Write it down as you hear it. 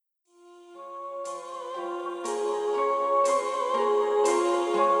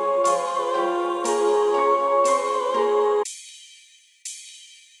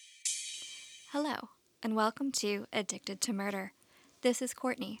and welcome to Addicted to Murder. This is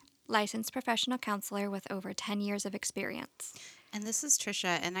Courtney, licensed professional counselor with over 10 years of experience. And this is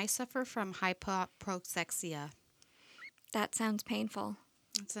Trisha, and I suffer from hypoprosexia. That sounds painful.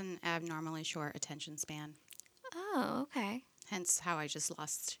 It's an abnormally short attention span. Oh, okay. Hence how I just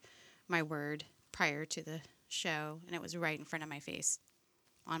lost my word prior to the show, and it was right in front of my face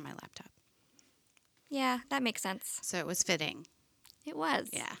on my laptop. Yeah, that makes sense. So it was fitting. It was.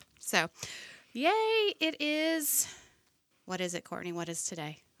 Yeah. So, yay, it is. What is it, Courtney? What is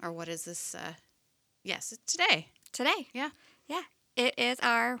today? Or what is this? Yes, it's today. Today. Yeah. Yeah. It is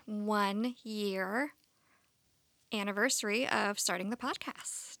our 1 year anniversary of starting the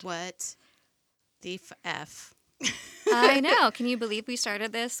podcast. What the F? I know. Can you believe we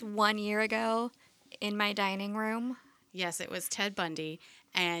started this 1 year ago in my dining room? Yes, it was Ted Bundy,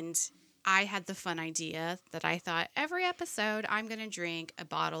 and I had the fun idea that I thought every episode I'm going to drink a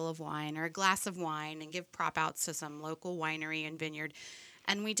bottle of wine or a glass of wine and give prop outs to some local winery and vineyard.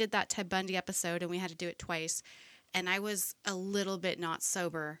 And we did that Ted Bundy episode, and we had to do it twice. And I was a little bit not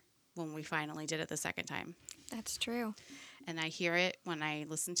sober when we finally did it the second time. That's true. And I hear it when I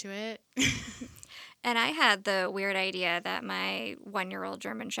listen to it. And I had the weird idea that my 1-year-old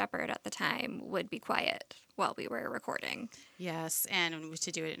German Shepherd at the time would be quiet while we were recording. Yes, and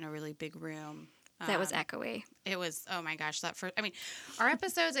to do it in a really big room. That was echoey. It was, oh my gosh, our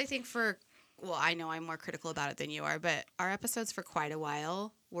episodes, I think well, I know I'm more critical about it than you are, but our episodes for quite a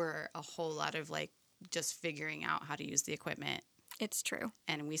while were a whole lot of just figuring out how to use the equipment. It's true.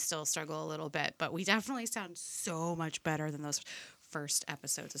 And we still struggle a little bit, but we definitely sound so much better than those first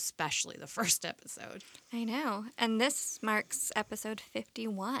episodes, especially the first episode. I know. And this marks episode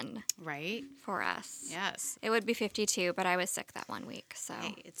 51. Right? For us. Yes. It would be 52, but I was sick that 1 week, so.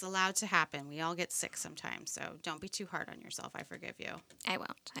 Hey, it's allowed to happen. We all get sick sometimes, so don't be too hard on yourself. I forgive you. I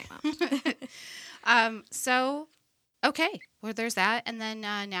won't. Okay. Well, there's that. And then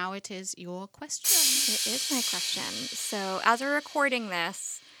now it is your question. It is my question. So as we're recording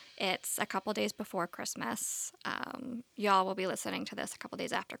this, it's a couple days before Christmas. Y'all will be listening to this a couple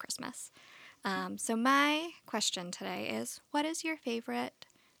days after Christmas. So my question today is, what is your favorite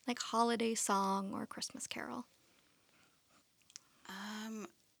holiday song or Christmas carol?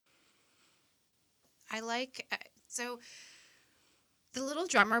 I like, The Little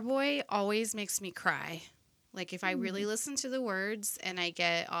Drummer Boy always makes me cry. If I really listen to the words and I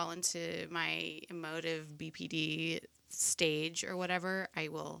get all into my emotive BPD stage or whatever, I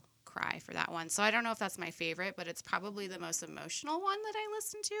will cry for that one. So I don't know if that's my favorite, but it's probably the most emotional one that I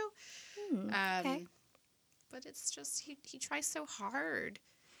listen to. Okay. But it's just, he tries so hard.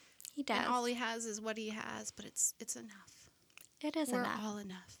 He does. And all he has is what he has, but it's enough. It is We're enough. all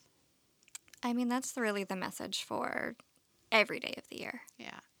enough. I mean, that's really the message for every day of the year.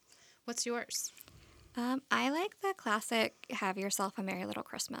 Yeah. What's yours? I like the classic Have Yourself a Merry Little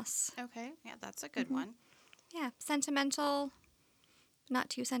Christmas. Okay. Yeah, that's a good one. Yeah. Sentimental. Not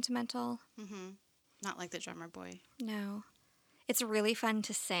too sentimental. Mm-hmm. Not like the Drummer Boy. No. It's really fun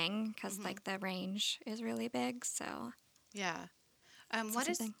to sing because, the range is really big, so. Yeah. What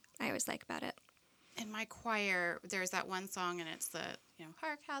is something I always like about it? In my choir, there's that one song, and it's the,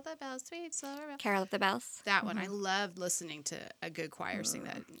 Hark how the bells, sweet silver bells. Carol of the Bells. That one. I loved listening to a good choir sing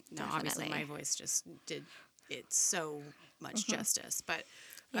that. No, obviously my voice just did it so much justice, but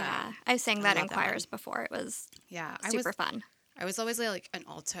yeah, I sang that in choirs before. It was super fun. I was always like an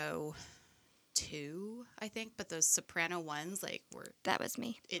alto 2, I think, but those soprano ones were that was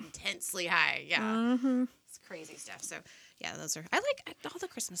me intensely high. Yeah, it's crazy stuff. So yeah, those are. I like all the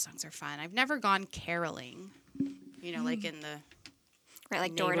Christmas songs are fun. I've never gone caroling, like in the.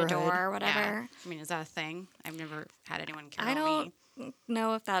 Right, door to door or whatever. Yeah. I mean, is that a thing? I've never had anyone carol me. I don't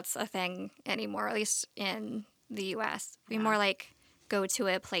know if that's a thing anymore, at least in the U.S. We more go to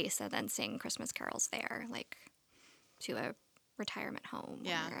a place and then sing Christmas carols there, to a retirement home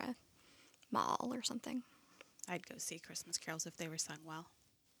or a mall or something. I'd go see Christmas carols if they were sung well.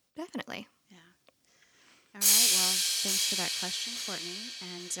 Definitely. Yeah. All right. Well, thanks for that question, Courtney.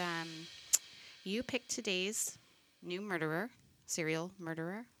 And you picked today's new serial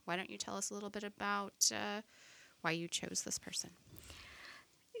murderer. Why don't you tell us a little bit about why you chose this person?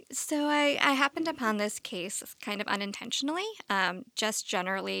 So I happened upon this case kind of unintentionally, just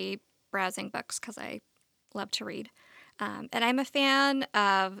generally browsing books because I love to read. And I'm a fan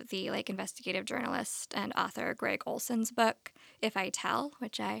of the investigative journalist and author Gregg Olsen's book, If I Tell,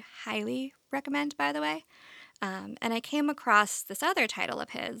 which I highly recommend, by the way. And I came across this other title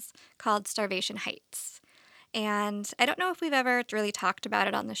of his called Starvation Heights. And I don't know if we've ever really talked about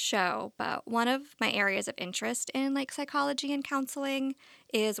it on the show, but one of my areas of interest in like psychology and counseling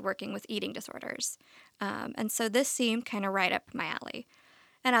is working with eating disorders. And so this seemed kind of right up my alley.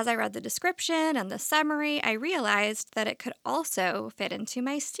 And as I read the description and the summary, I realized that it could also fit into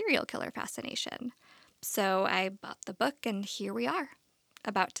my serial killer fascination. So I bought the book, and here we are,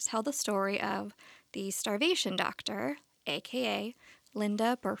 about to tell the story of the starvation doctor, aka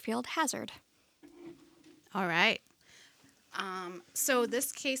Linda Burfield Hazzard. All right. So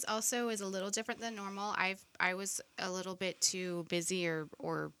this case also is a little different than normal. I was a little bit too busy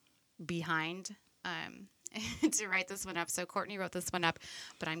or behind to write this one up. So Courtney wrote this one up,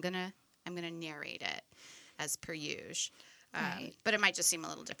 but I'm gonna narrate it as per usual. Right. But it might just seem a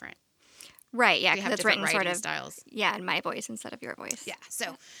little different. Right, yeah, We because have it's different written sort writing of, styles. yeah, in my voice instead of your voice. Yeah.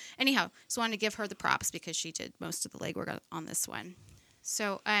 So anyhow, just wanted to give her the props because she did most of the legwork on this one.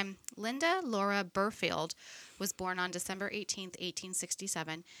 So Linda Laura Burfield was born on December 18th,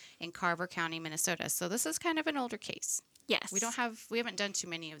 1867 in Carver County, Minnesota. So this is kind of an older case. Yes. We haven't done too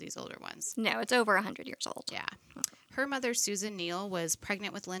many of these older ones. No, it's over 100 years old. Yeah. Her mother, Susan Neal, was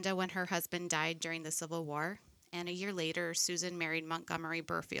pregnant with Linda when her husband died during the Civil War. And a year later, Susan married Montgomery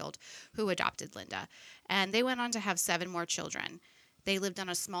Burfield, who adopted Linda. And they went on to have 7 more children. They lived on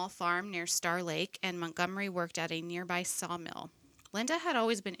a small farm near Star Lake, and Montgomery worked at a nearby sawmill. Linda had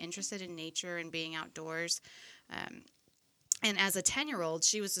always been interested in nature and being outdoors. And as a 10-year-old,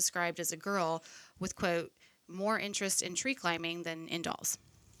 she was described as a girl with, quote, more interest in tree climbing than in dolls.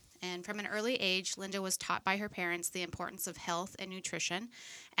 And from an early age, Linda was taught by her parents the importance of health and nutrition,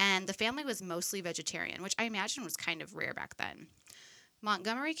 and the family was mostly vegetarian, which I imagine was kind of rare back then.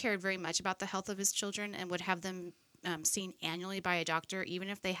 Montgomery cared very much about the health of his children and would have them seen annually by a doctor, even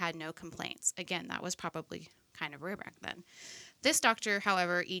if they had no complaints. Again, that was probably kind of rare back then. This doctor,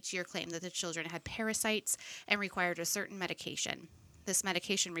 however, each year claimed that the children had parasites and required a certain medication. This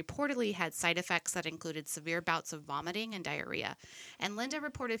medication reportedly had side effects that included severe bouts of vomiting and diarrhea, and Linda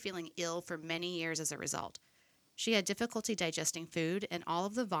reported feeling ill for many years as a result. She had difficulty digesting food, and all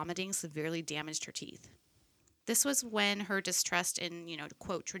of the vomiting severely damaged her teeth. This was when her distrust in,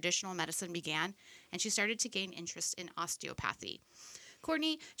 quote, traditional medicine began, and she started to gain interest in osteopathy.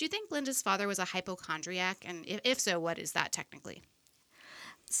 Courtney, do you think Linda's father was a hypochondriac? And if so, what is that technically?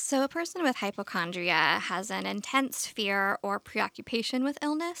 So, a person with hypochondria has an intense fear or preoccupation with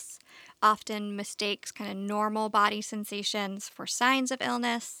illness, often mistakes kind of normal body sensations for signs of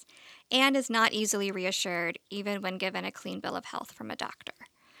illness, and is not easily reassured even when given a clean bill of health from a doctor.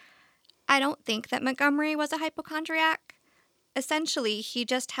 I don't think that Montgomery was a hypochondriac. Essentially, he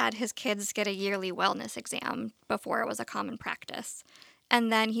just had his kids get a yearly wellness exam before it was a common practice.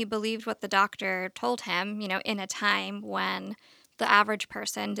 And then he believed what the doctor told him, in a time when the average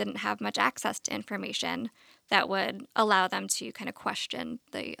person didn't have much access to information that would allow them to kind of question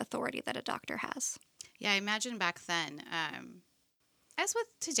the authority that a doctor has. Yeah, I imagine back then, as with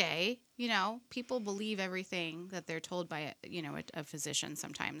today, people believe everything that they're told by, a physician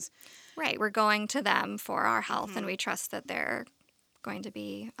sometimes. Right. We're going to them for our health, and we trust that they're going to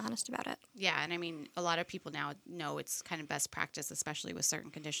be honest about it. Yeah, and I mean, a lot of people now know it's kind of best practice, especially with certain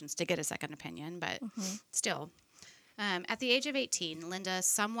conditions, to get a second opinion, but still. At the age of 18, Linda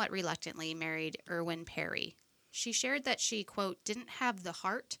somewhat reluctantly married Irwin Perry. She shared that she, quote, didn't have the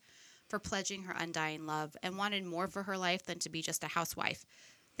heart for pledging her undying love and wanted more for her life than to be just a housewife.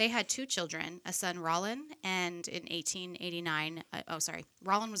 They had 2 children, a son, Rollin, and in 1889,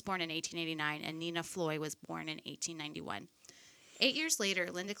 Rollin was born in 1889, and Nina Floy was born in 1891. 8 years later,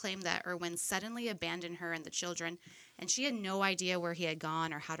 Linda claimed that Irwin suddenly abandoned her and the children, and she had no idea where he had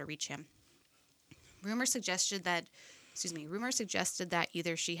gone or how to reach him. Rumor suggested that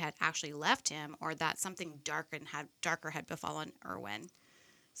either she had actually left him or that something darker had befallen Irwin.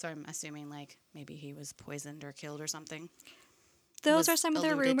 So I'm assuming maybe he was poisoned or killed or something. Those are some of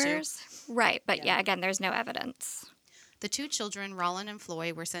the rumors. Right, but yeah, again, there's no evidence. The 2 children, Rollin and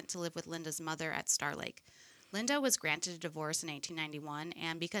Floy, were sent to live with Linda's mother at Star Lake. Linda was granted a divorce in 1891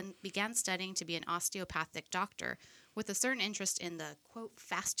 and began studying to be an osteopathic doctor with a certain interest in the, quote,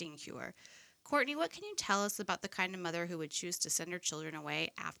 fasting cure. Courtney, what can you tell us about the kind of mother who would choose to send her children away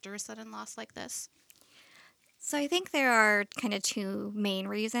after a sudden loss like this? So I think there are kind of 2 main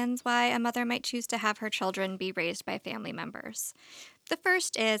reasons why a mother might choose to have her children be raised by family members. The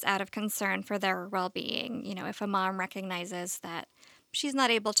first is out of concern for their well-being. If a mom recognizes that she's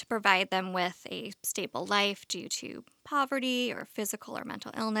not able to provide them with a stable life due to poverty or physical or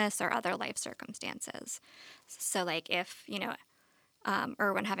mental illness or other life circumstances. So if,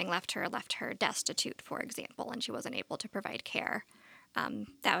 Irwin having left her destitute, for example, and she wasn't able to provide care,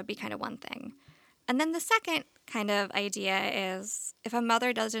 that would be kind of one thing. And then the second kind of idea is if a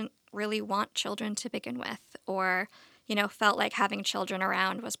mother doesn't really want children to begin with, or, felt like having children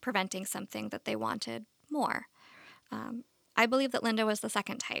around was preventing something that they wanted more. I believe that Linda was the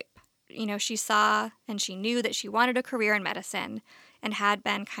second type. She saw and she knew that she wanted a career in medicine and had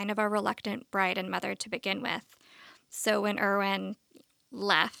been kind of a reluctant bride and mother to begin with. So when Irwin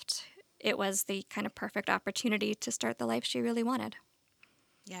left, it was the kind of perfect opportunity to start the life she really wanted.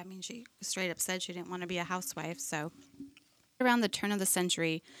 Yeah, I mean, she straight up said she didn't want to be a housewife. So around the turn of the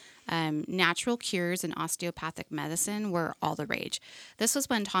century, natural cures and osteopathic medicine were all the rage. This was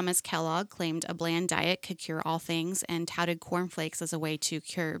when Thomas Kellogg claimed a bland diet could cure all things and touted cornflakes as a way to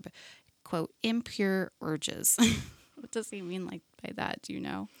curb, quote, impure urges. What does he mean by that? Do you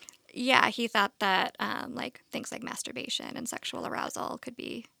know? Yeah, he thought that things like masturbation and sexual arousal could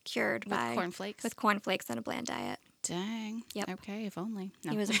be cured With cornflakes? With cornflakes and a bland diet. Dang. Yep. Okay, if only.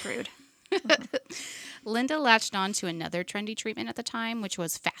 No. He was a prude. Linda latched on to another trendy treatment at the time, which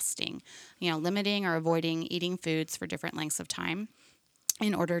was fasting, limiting or avoiding eating foods for different lengths of time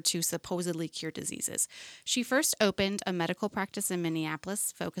in order to supposedly cure diseases. She first opened a medical practice in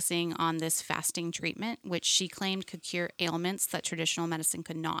Minneapolis focusing on this fasting treatment, which she claimed could cure ailments that traditional medicine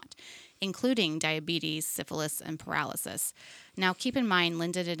could not, including diabetes, syphilis, and paralysis. Now, keep in mind,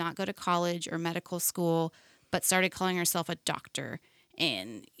 Linda did not go to college or medical school, but started calling herself a doctor.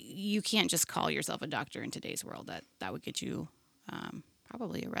 And you can't just call yourself a doctor in today's world. That would get you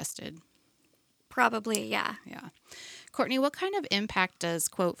probably arrested. Probably, yeah. Yeah. Courtney, what kind of impact does,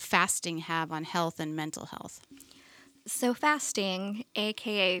 quote, fasting have on health and mental health? So fasting,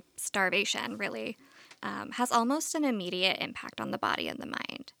 aka starvation, really, has almost an immediate impact on the body and the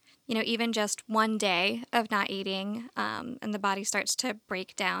mind. Even just one day of not eating, and the body starts to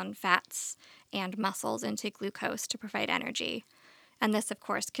break down fats and muscles into glucose to provide energy. And this, of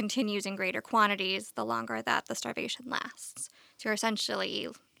course, continues in greater quantities the longer that the starvation lasts. So you're essentially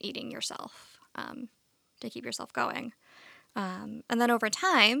eating yourself to keep yourself going. And then over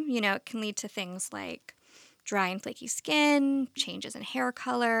time, it can lead to things like dry and flaky skin, changes in hair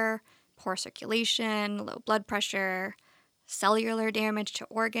color, poor circulation, low blood pressure, cellular damage to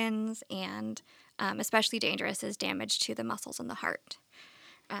organs, and especially dangerous is damage to the muscles in the heart.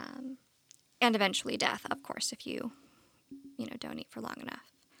 And eventually death, of course, if you don't eat for long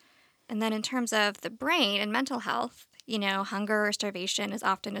enough. And then in terms of the brain and mental health, hunger or starvation is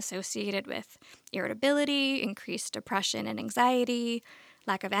often associated with irritability, increased depression and anxiety,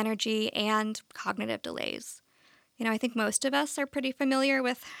 lack of energy, and cognitive delays. I think most of us are pretty familiar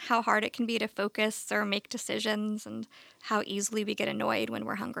with how hard it can be to focus or make decisions and how easily we get annoyed when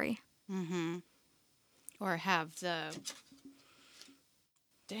we're hungry. Mm-hmm. Or have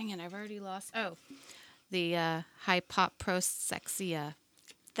dang it, I've already lost. Oh, the hypoprosexia.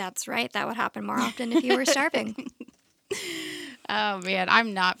 That's right. That would happen more often if you were starving. Oh, man,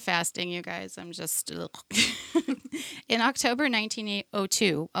 I'm not fasting, you guys. I'm just... In October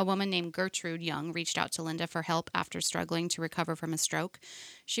 1902, a woman named Gertrude Young reached out to Linda for help after struggling to recover from a stroke.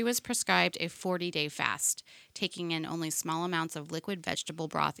 She was prescribed a 40-day fast, taking in only small amounts of liquid vegetable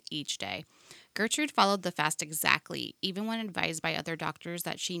broth each day. Gertrude followed the fast exactly, even when advised by other doctors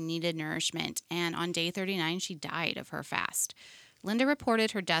that she needed nourishment, and on day 39, she died of her fast. Linda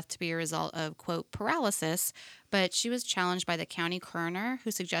reported her death to be a result of, quote, paralysis, but she was challenged by the county coroner,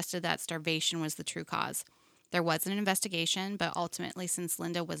 who suggested that starvation was the true cause. There was an investigation, but ultimately, since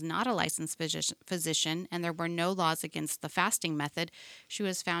Linda was not a licensed physician and there were no laws against the fasting method, she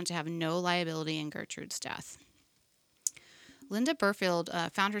was found to have no liability in Gertrude's death. Linda Burfield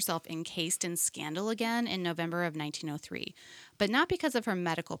found herself encased in scandal again in November of 1903, but not because of her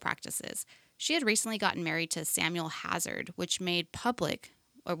medical practices. She had recently gotten married to Samuel Hazzard, which was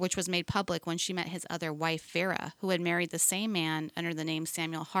made public when she met his other wife, Vera, who had married the same man under the name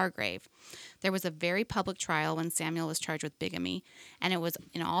Samuel Hargrave. There was a very public trial when Samuel was charged with bigamy, and it was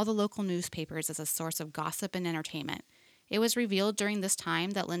in all the local newspapers as a source of gossip and entertainment. It was revealed during this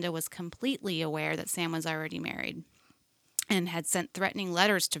time that Linda was completely aware that Sam was already married and had sent threatening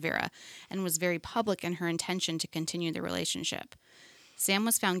letters to Vera and was very public in her intention to continue the relationship. Sam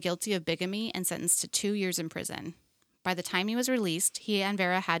was found guilty of bigamy and sentenced to 2 years in prison. By the time he was released, he and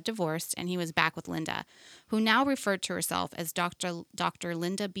Vera had divorced, and he was back with Linda, who now referred to herself as Dr.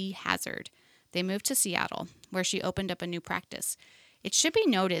 Linda B. Hazzard. They moved to Seattle, where she opened up a new practice. It should be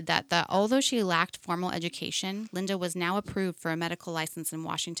noted that although she lacked formal education, Linda was now approved for a medical license in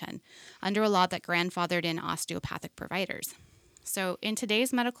Washington, under a law that grandfathered in osteopathic providers. So in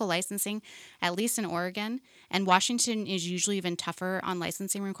today's medical licensing, at least in Oregon, and Washington is usually even tougher on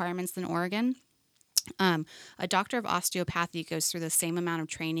licensing requirements than Oregon, A doctor of osteopathy goes through the same amount of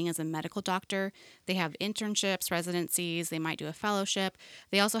training as a medical doctor. They have internships, residencies, they might do a fellowship.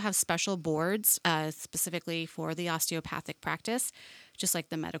 They also have special boards specifically for the osteopathic practice, just like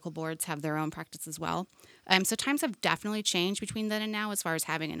the medical boards have their own practice as well. So times have definitely changed between then and now as far as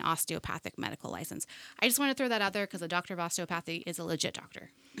having an osteopathic medical license. I just want to throw that out there because a doctor of osteopathy is a legit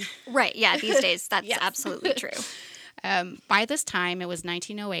doctor. Right. Yeah. These days, that's Yes. absolutely true. By this time, it was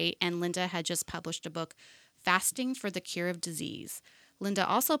 1908, and Linda had just published a book, Fasting for the Cure of Disease. Linda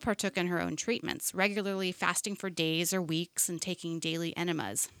also partook in her own treatments, regularly fasting for days or weeks and taking daily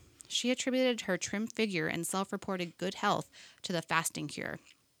enemas. She attributed her trim figure and self-reported good health to the fasting cure.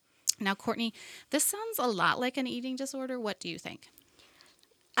 Now, Courtney, this sounds a lot like an eating disorder. What do you think?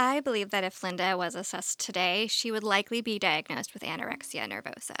 I believe that if Linda was assessed today, she would likely be diagnosed with anorexia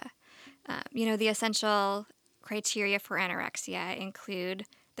nervosa. The essential criteria for anorexia include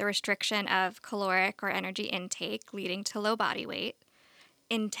the restriction of caloric or energy intake leading to low body weight,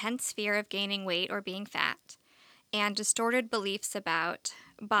 intense fear of gaining weight or being fat, and distorted beliefs about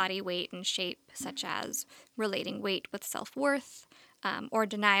body weight and shape, such as relating weight with self-worth, or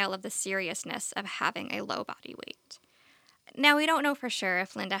denial of the seriousness of having a low body weight. Now, we don't know for sure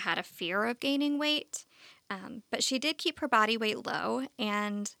if Linda had a fear of gaining weight, but she did keep her body weight low,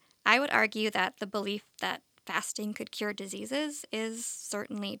 and I would argue that the belief that fasting could cure diseases is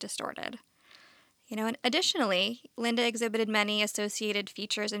certainly distorted. And additionally, Linda exhibited many associated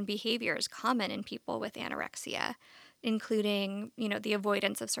features and behaviors common in people with anorexia, including, the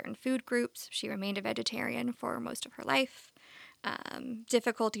avoidance of certain food groups. She remained a vegetarian for most of her life.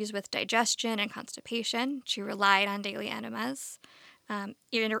 Difficulties with digestion and constipation. She relied on daily enemas.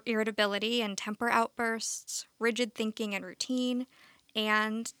 Irritability and temper outbursts, rigid thinking and routine,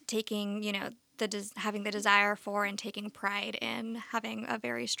 and taking, having the desire for and taking pride in having a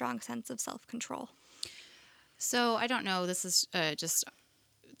very strong sense of self-control. So I don't know. This is just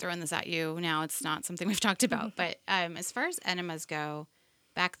throwing this at you now. It's not something we've talked about. But as far as enemas go,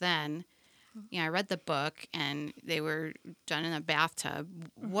 back then, I read the book and they were done in a bathtub.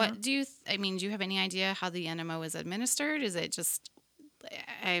 What do you, do you have any idea how the enema was administered? Is it just,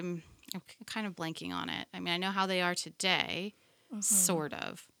 I'm kind of blanking on it. I know how they are today, sort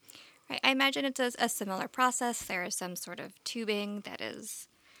of. Right. I imagine it's a similar process. There is some sort of tubing that is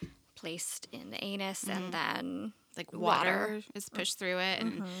placed in the anus and then like water is pushed through it.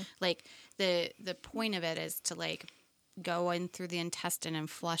 And like the point of it is to like go in through the intestine and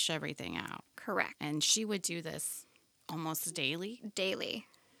flush everything out. Correct. And she would do this almost daily.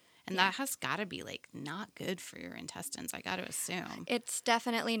 And that has got to be like not good for your intestines, I got to assume. It's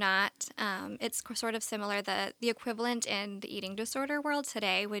definitely not. It's sort of similar. The equivalent in the eating disorder world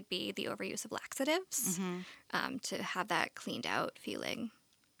today would be the overuse of laxatives to have that cleaned out feeling.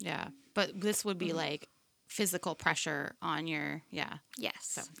 Yeah. But this would be like physical pressure on your, Yes.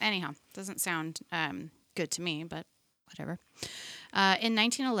 So anyhow, doesn't sound good to me, but whatever. In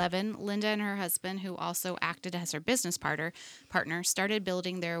 1911, Linda and her husband, who also acted as her business partner, started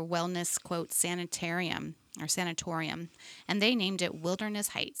building their wellness, quote, sanatorium, and they named it Wilderness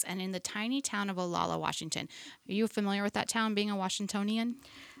Heights, and in the tiny town of Olalla, Washington. Are you familiar with that town, being a Washingtonian?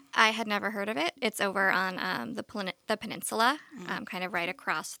 I had never heard of it. It's over on the peninsula, kind of right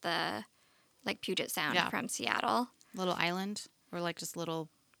across the Puget Sound from Seattle. Little island, or like just a little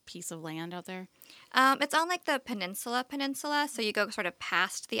piece of land out there? It's on like the peninsula, so you go sort of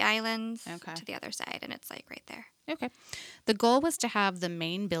past the islands to the other side, and it's like right there. Okay. The goal was to have the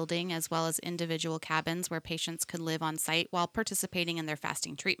main building as well as individual cabins where patients could live on site while participating in their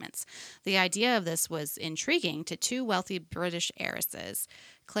fasting treatments. The idea of this was intriguing to two wealthy British heiresses,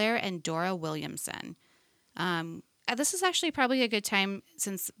 Claire and Dora Williamson. This is actually probably a good time,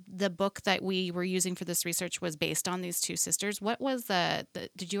 since the book that we were using for this research was based on these two sisters. What was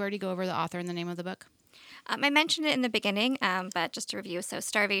did you already go over the author and the name of the book? I mentioned it in the beginning, but just to review, so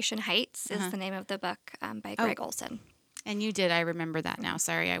Starvation Heights is the name of the book by Gregg Olsen. And you did. I remember that now.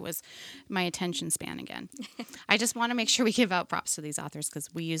 Sorry, my attention span again. I just want to make sure we give out props to these authors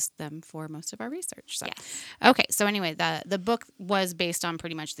because we used them for most of our research. So. Yes. Okay, so anyway, the book was based on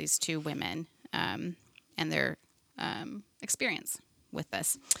pretty much these two women and their experience with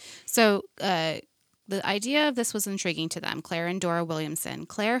this. So the idea of this was intriguing to them, Claire and Dora Williamson.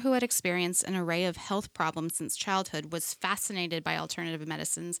 Claire, who had experienced an array of health problems since childhood, was fascinated by alternative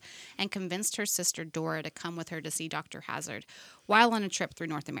medicines and convinced her sister Dora to come with her to see Dr. Hazzard while on a trip through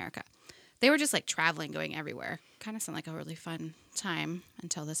North America. They were just like traveling, going everywhere. Kind of sounded like a really fun time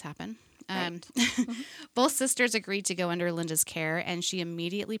until this happened. Right. Both sisters agreed to go under Linda's care, and she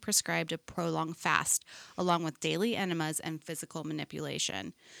immediately prescribed a prolonged fast, along with daily enemas and physical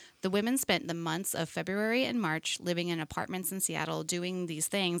manipulation. The women spent the months of February and March living in apartments in Seattle doing these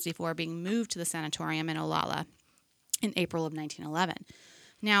things before being moved to the sanatorium in Olalla in April of 1911.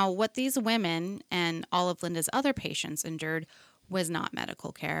 Now, what these women and all of Linda's other patients endured was not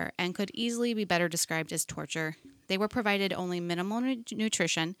medical care and could easily be better described as torture. They were provided only minimal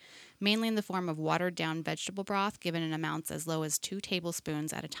nutrition, mainly in the form of watered-down vegetable broth given in amounts as low as 2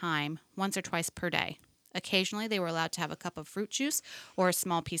 tablespoons at a time, once or twice per day. Occasionally, they were allowed to have a cup of fruit juice or a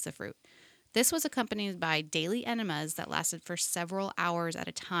small piece of fruit. This was accompanied by daily enemas that lasted for several hours at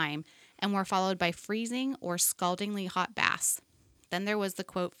a time and were followed by freezing or scaldingly hot baths. Then there was the,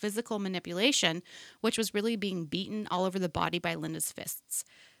 quote, physical manipulation, which was really being beaten all over the body by Linda's fists.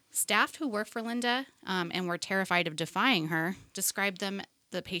 Staff who worked for Linda and were terrified of defying her described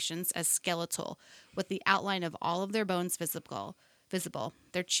the patients, as skeletal, with the outline of all of their bones visible,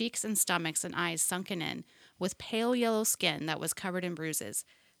 their cheeks and stomachs and eyes sunken in, with pale yellow skin that was covered in bruises,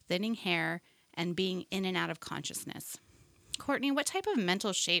 thinning hair, and being in and out of consciousness. Courtney, what type of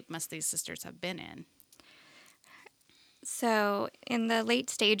mental shape must these sisters have been in? So, in the late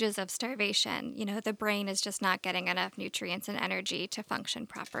stages of starvation, the brain is just not getting enough nutrients and energy to function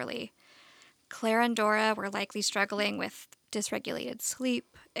properly. Claire and Dora were likely struggling with dysregulated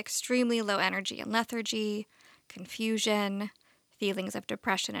sleep, extremely low energy and lethargy, confusion, feelings of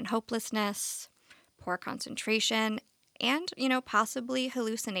depression and hopelessness, poor concentration, and, possibly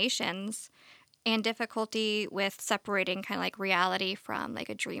hallucinations and difficulty with separating kind of like reality from like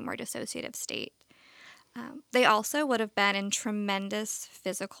a dream or dissociative state. They also would have been in tremendous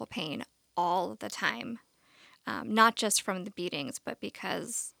physical pain all the time, not just from the beatings, but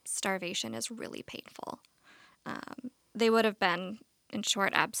because starvation is really painful. They would have been, in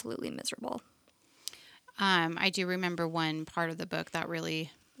short, absolutely miserable. I do remember one part of the book that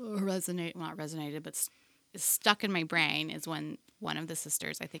really resonated, but stuck in my brain is when one of the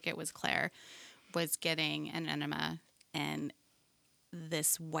sisters, I think it was Claire, was getting an enema and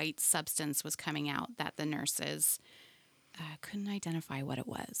this white substance was coming out that the nurses couldn't identify what it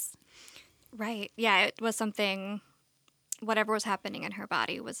was. Right. Yeah, it was something, whatever was happening in her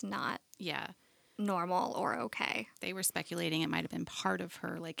body was not normal or okay. They were speculating it might have been part of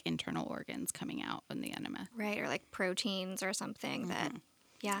her like internal organs coming out in the enema. Right, or like proteins or something that,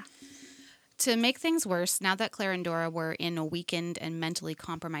 yeah. To make things worse, now that Claire and Dora were in a weakened and mentally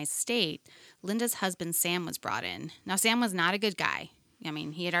compromised state, Linda's husband Sam was brought in. Now, Sam was not a good guy. I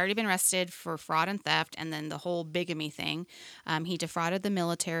mean, he had already been arrested for fraud and theft and then the whole bigamy thing. He defrauded the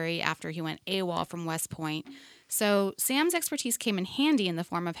military after he went AWOL from West Point. So Sam's expertise came in handy in the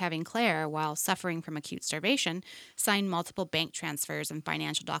form of having Claire, while suffering from acute starvation, sign multiple bank transfers and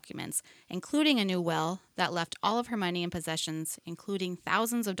financial documents, including a new will that left all of her money and possessions, including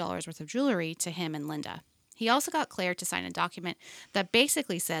thousands of dollars worth of jewelry, to him and Linda. He also got Claire to sign a document that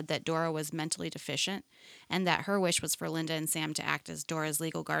basically said that Dora was mentally deficient and that her wish was for Linda and Sam to act as Dora's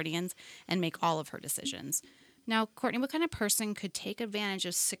legal guardians and make all of her decisions. Now, Courtney, what kind of person could take advantage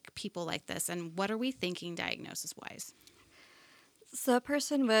of sick people like this, and what are we thinking diagnosis-wise? So a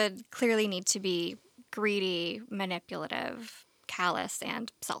person would clearly need to be greedy, manipulative, callous,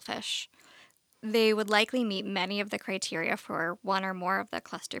 and selfish. They would likely meet many of the criteria for one or more of the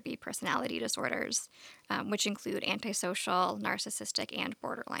cluster B personality disorders, which include antisocial, narcissistic, and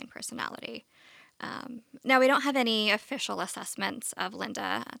borderline personality. Now, we don't have any official assessments of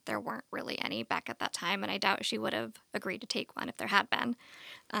Linda. There weren't really any back at that time, and I doubt she would have agreed to take one if there had been.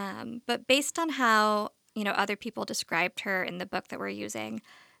 But based on how, other people described her in the book that we're using,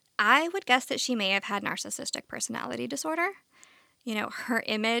 I would guess that she may have had narcissistic personality disorder. Her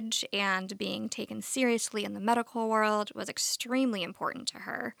image and being taken seriously in the medical world was extremely important to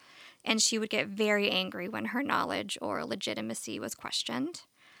her, and she would get very angry when her knowledge or legitimacy was questioned.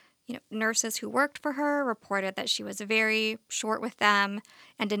 Nurses who worked for her reported that she was very short with them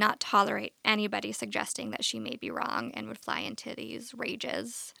and did not tolerate anybody suggesting that she may be wrong, and would fly into these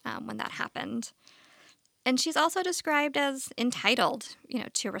rages when that happened. And she's also described as entitled,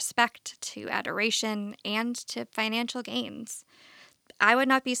 to respect, to adoration, and to financial gains. I would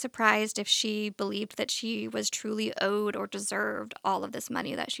not be surprised if she believed that she was truly owed or deserved all of this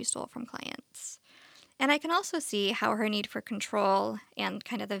money that she stole from clients. And I can also see how her need for control and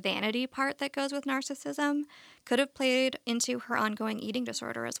kind of the vanity part that goes with narcissism could have played into her ongoing eating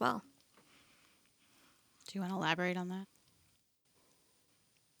disorder as well. Do you want to elaborate on that?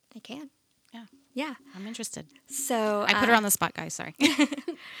 I can. Yeah. Yeah. I'm interested. So I put her on the spot, guys. Sorry.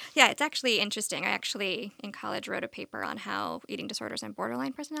 Yeah, it's actually interesting. I actually, in college, wrote a paper on how eating disorders and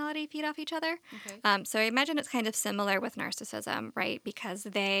borderline personality feed off each other. Okay. So I imagine it's kind of similar with narcissism, right? Because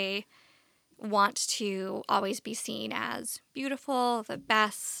they want to always be seen as beautiful, the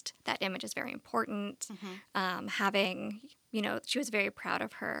best. That image is very important. She was very proud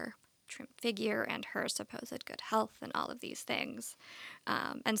of her trim figure and her supposed good health and all of these things.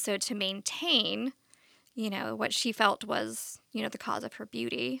 And so to maintain, what she felt was, the cause of her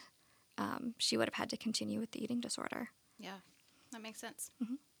beauty, she would have had to continue with the eating disorder. Yeah, that makes sense.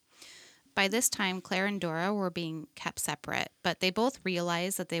 By this time, Claire and Dora were being kept separate, but they both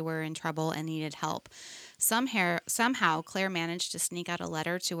realized that they were in trouble and needed help. Somehow, Claire managed to sneak out a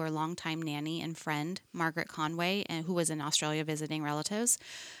letter to her longtime nanny and friend, Margaret Conway, who was in Australia visiting relatives.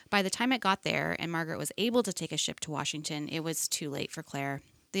 By the time it got there and Margaret was able to take a ship to Washington, it was too late for Claire.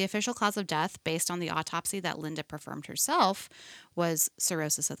 The official cause of death, based on the autopsy that Linda performed herself, was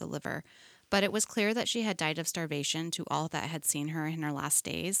cirrhosis of the liver. But it was clear that she had died of starvation to all that had seen her in her last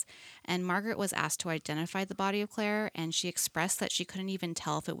days, and Margaret was asked to identify the body of Claire, and she expressed that she couldn't even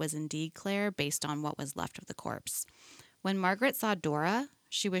tell if it was indeed Claire based on what was left of the corpse. When Margaret saw Dora,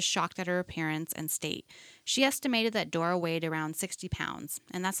 she was shocked at her appearance and state. She estimated that Dora weighed around 60 pounds,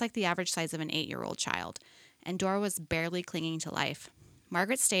 and that's like the average size of an 8-year-old child, and Dora was barely clinging to life.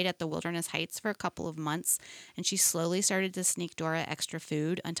 Margaret stayed at the Wilderness Heights for a couple of months, and she slowly started to sneak Dora extra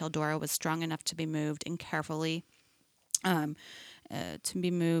food until Dora was strong enough to be moved and carefully tracking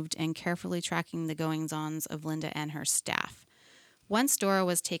the goings-ons of Linda and her staff. Once Dora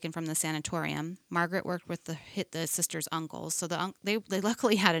was taken from the sanatorium, Margaret worked with the sister's uncles. So they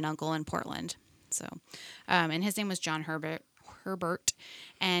luckily had an uncle in Portland. So, and his name was John Herbert,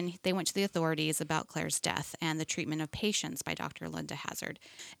 and they went to the authorities about Claire's death and the treatment of patients by Dr. Linda Hazzard.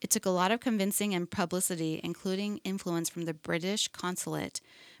 It took a lot of convincing and publicity, including influence from the British consulate,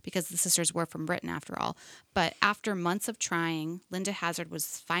 because the sisters were from Britain after all. But after months of trying, Linda Hazzard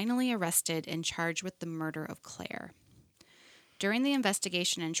was finally arrested and charged with the murder of Claire. During the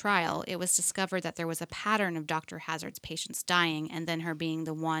investigation and trial, it was discovered that there was a pattern of Dr. Hazzard's patients dying and then her being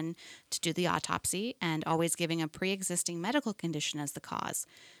the one to do the autopsy and always giving a pre-existing medical condition as the cause.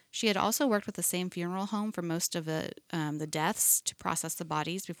 She had also worked with the same funeral home for most of the deaths to process the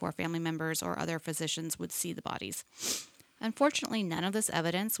bodies before family members or other physicians would see the bodies. Unfortunately, none of this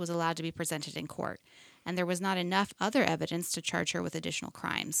evidence was allowed to be presented in court, and there was not enough other evidence to charge her with additional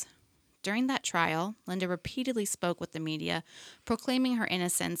crimes. During that trial, Linda repeatedly spoke with the media, proclaiming her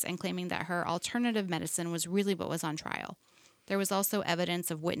innocence and claiming that her alternative medicine was really what was on trial. There was also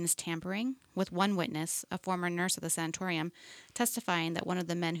evidence of witness tampering, with one witness, a former nurse at the sanatorium, testifying that one of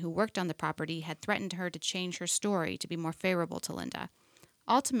the men who worked on the property had threatened her to change her story to be more favorable to Linda.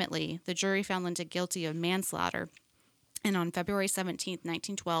 Ultimately, the jury found Linda guilty of manslaughter, and on February 17,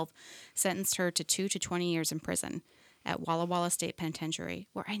 1912, sentenced her to 2 to 20 years in prison at Walla Walla State Penitentiary,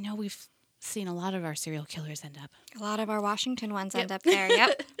 where I know we've seen a lot of our serial killers end up. A lot of our Washington ones end up there,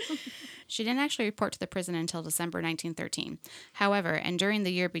 yep. She didn't actually report to the prison until December 1913. However, and during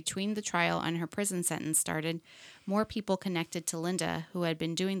the year between the trial and her prison sentence started, more people connected to Linda who had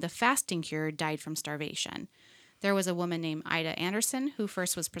been doing the fasting cure died from starvation. There was a woman named Ida Anderson who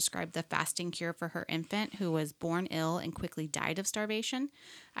first was prescribed the fasting cure for her infant who was born ill and quickly died of starvation.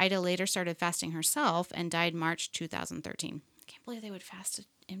 Ida later started fasting herself and died March 2013. I can't believe they would fast an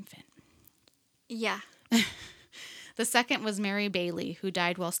infant. Yeah. The second was Mary Bailey, who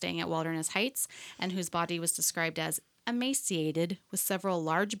died while staying at Wilderness Heights and whose body was described as emaciated with several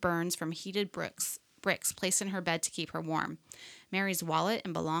large burns from heated bricks placed in her bed to keep her warm. Mary's wallet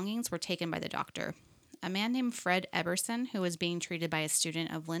and belongings were taken by the doctor. A man named Fred Eberson, who was being treated by a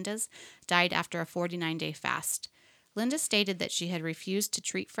student of Linda's, died after a 49-day fast. Linda stated that she had refused to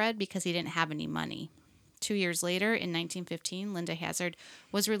treat Fred because he didn't have any money. 2 years later, in 1915, Linda Hazzard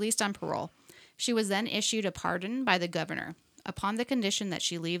was released on parole. She was then issued a pardon by the governor upon the condition that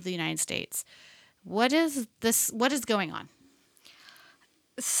she leave the United States. What is going on?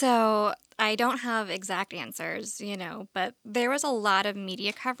 So I don't have exact answers, but there was a lot of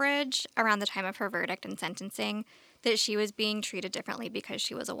media coverage around the time of her verdict and sentencing that she was being treated differently because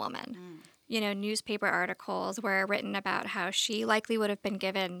she was a woman. Newspaper articles were written about how she likely would have been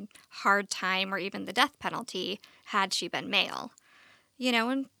given hard time or even the death penalty had she been male. It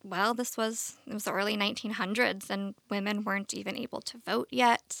was the early 1900s and women weren't even able to vote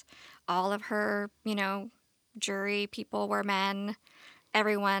yet. All of her, jury people were men.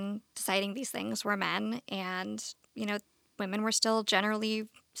 Everyone deciding these things were men, and, women were still generally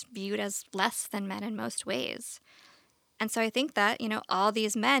viewed as less than men in most ways. And so I think that, all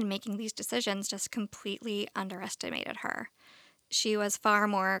these men making these decisions just completely underestimated her. She was far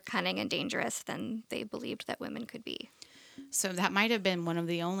more cunning and dangerous than they believed that women could be. So that might have been one of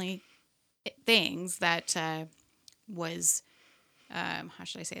the only things that was, how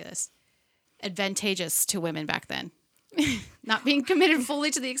should I say this? advantageous to women back then. Not being committed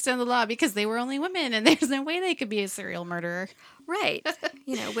fully to the extent of the law because they were only women and there's no way they could be a serial murderer. Right.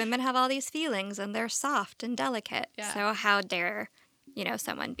 Women have all these feelings and they're soft and delicate. Yeah. So how dare,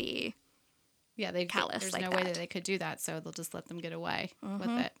 someone be callous there's like no that. way that they could do that, so they'll just let them get away with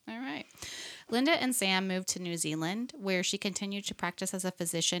it. All right. Linda and Sam moved to New Zealand, where she continued to practice as a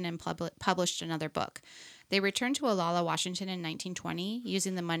physician and published another book. They returned to Olalla, Washington in 1920,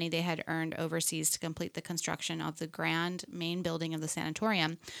 using the money they had earned overseas to complete the construction of the grand main building of the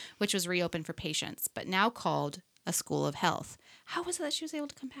sanatorium, which was reopened for patients, but now called a school of health. How was it that she was able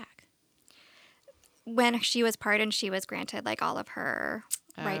to come back? When she was pardoned, she was granted all of her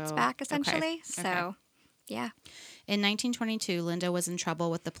rights back, essentially. Okay. So, yeah. In 1922, Linda was in trouble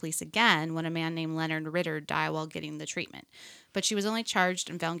with the police again when a man named Leonard Ritter died while getting the treatment. But she was only charged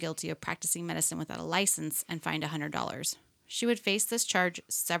and found guilty of practicing medicine without a license and fined $100. She would face this charge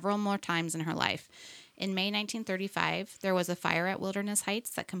several more times in her life. In May 1935, there was a fire at Wilderness Heights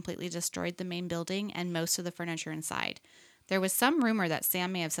that completely destroyed the main building and most of the furniture inside. There was some rumor that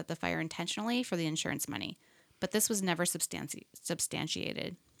Sam may have set the fire intentionally for the insurance money, but this was never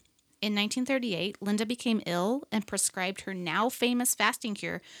substantiated. In 1938, Linda became ill and prescribed her now famous fasting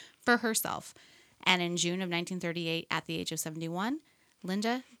cure for herself. And in June of 1938, at the age of 71,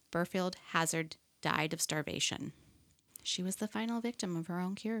 Linda Burfield Hazzard died of starvation. She was the final victim of her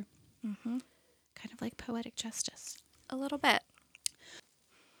own cure. Mm-hmm. Kind of like poetic justice. A little bit.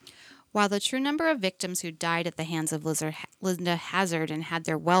 While the true number of victims who died at the hands of Linda Hazzard and had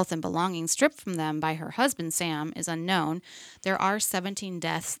their wealth and belongings stripped from them by her husband, Sam, is unknown, there are 17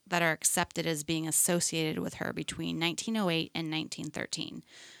 deaths that are accepted as being associated with her between 1908 and 1913.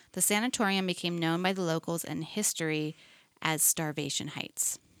 The sanatorium became known by the locals in history as Starvation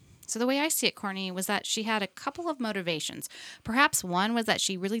Heights. So the way I see it, Courtney, was that she had a couple of motivations. Perhaps one was that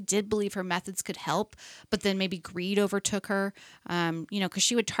she really did believe her methods could help, but then maybe greed overtook her, because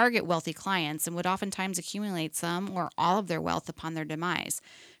she would target wealthy clients and would oftentimes accumulate some or all of their wealth upon their demise.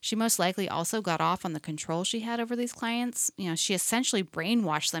 She most likely also got off on the control she had over these clients. She essentially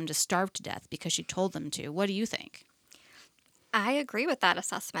brainwashed them to starve to death because she told them to. What do you think? I agree with that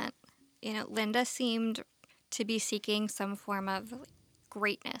assessment. Linda seemed to be seeking some form of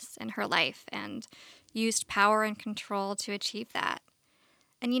greatness in her life and used power and control to achieve that.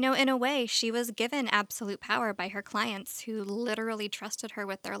 And, in a way, she was given absolute power by her clients who literally trusted her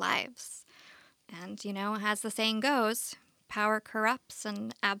with their lives. And, as the saying goes, power corrupts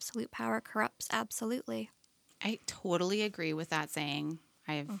and absolute power corrupts absolutely. I totally agree with that saying.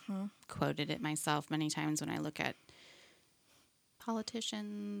 I've quoted it myself many times when I look at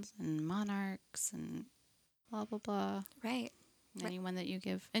politicians and monarchs and blah, blah, blah. Right. Anyone that you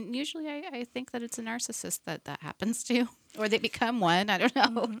give. And usually I think that it's a narcissist that happens to. Or they become one. I don't know.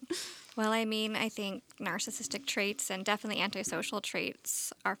 Mm-hmm. Well, I think narcissistic traits and definitely antisocial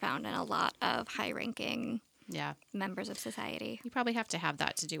traits are found in a lot of high-ranking members of society. You probably have to have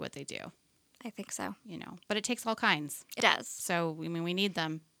that to do what they do. I think so. But it takes all kinds. It does. So, we need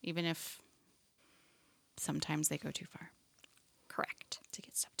them, even if sometimes they go too far. Correct. To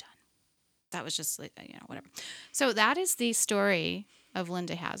get stuff done. That was just, whatever. So that is the story of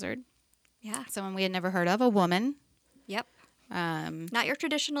Linda Hazzard. Yeah. Someone we had never heard of, a woman. Yep. Not your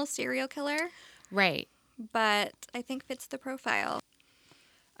traditional serial killer. Right. But I think fits the profile.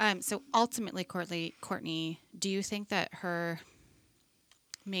 So ultimately, Courtney, do you think that her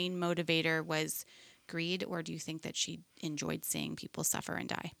main motivator was greed, or do you think that she enjoyed seeing people suffer and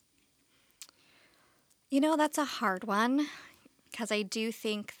die? That's a hard one, because I do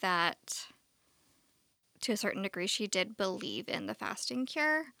think that to a certain degree she did believe in the fasting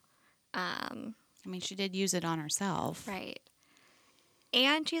cure. She did use it on herself. Right.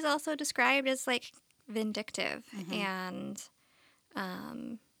 And she's also described as vindictive. And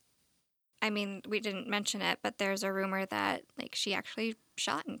we didn't mention it, but there's a rumor that she actually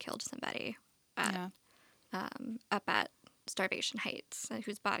shot and killed somebody up at Starvation Heights,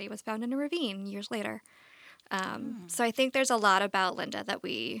 whose body was found in a ravine years later. So I think there's a lot about Linda that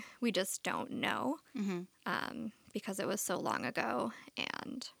we just don't know because it was so long ago,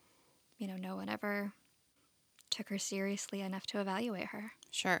 and no one ever took her seriously enough to evaluate her.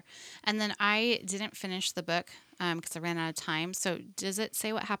 Sure. And then I didn't finish the book because I ran out of time. So does it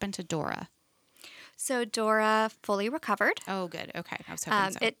say what happened to Dora? So Dora fully recovered. Oh, good. Okay. I was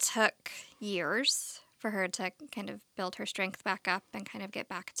hoping so. It took years for her to kind of build her strength back up and kind of get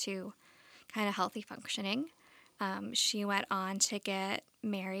back to kind of healthy functioning. She went on to get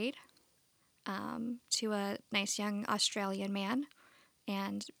married to a nice young Australian man,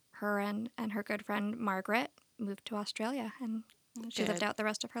 and her and her good friend Margaret moved to Australia and She lived out the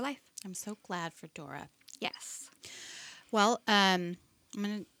rest of her life. I'm so glad for Dora. Yes. Well, I'm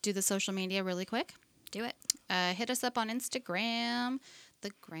going to do the social media really quick. Do it. Hit us up on Instagram,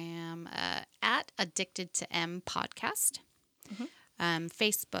 at Addicted to M Podcast.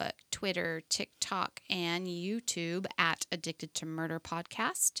 Facebook, Twitter, TikTok, and YouTube at Addicted to Murder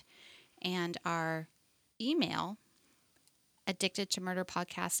Podcast. And our email,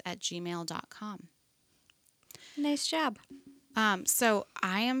 addictedtomurderpodcast@gmail.com. Nice job. So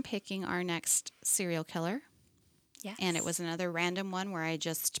I am picking our next serial killer. Yes. And it was another random one where I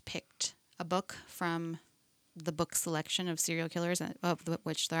just picked a book from the book selection of serial killers, of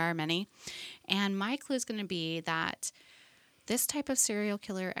which there are many. And my clue is going to be that this type of serial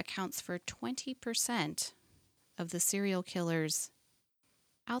killer accounts for 20% of the serial killers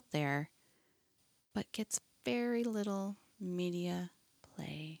out there, but gets very little media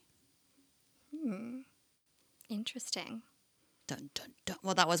play. Interesting. Dun, dun, dun.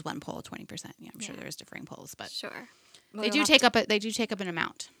 Well, that was one poll, 20%. Yeah, I'm sure there's differing polls, but Sure. they do take up an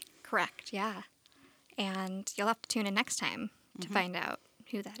amount. Correct. Yeah. And you'll have to tune in next time to find out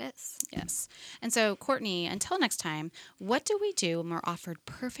who that is. Yes. And so, Courtney, until next time, what do we do when we're offered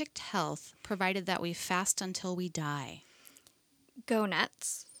perfect health, provided that we fast until we die? Go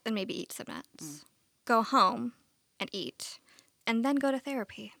nuts and maybe eat some nuts. Go home and eat. And then go to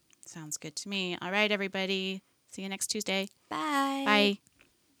therapy. Sounds good to me. All right, everybody. See you next Tuesday. Bye.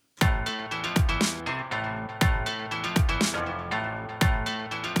 Bye.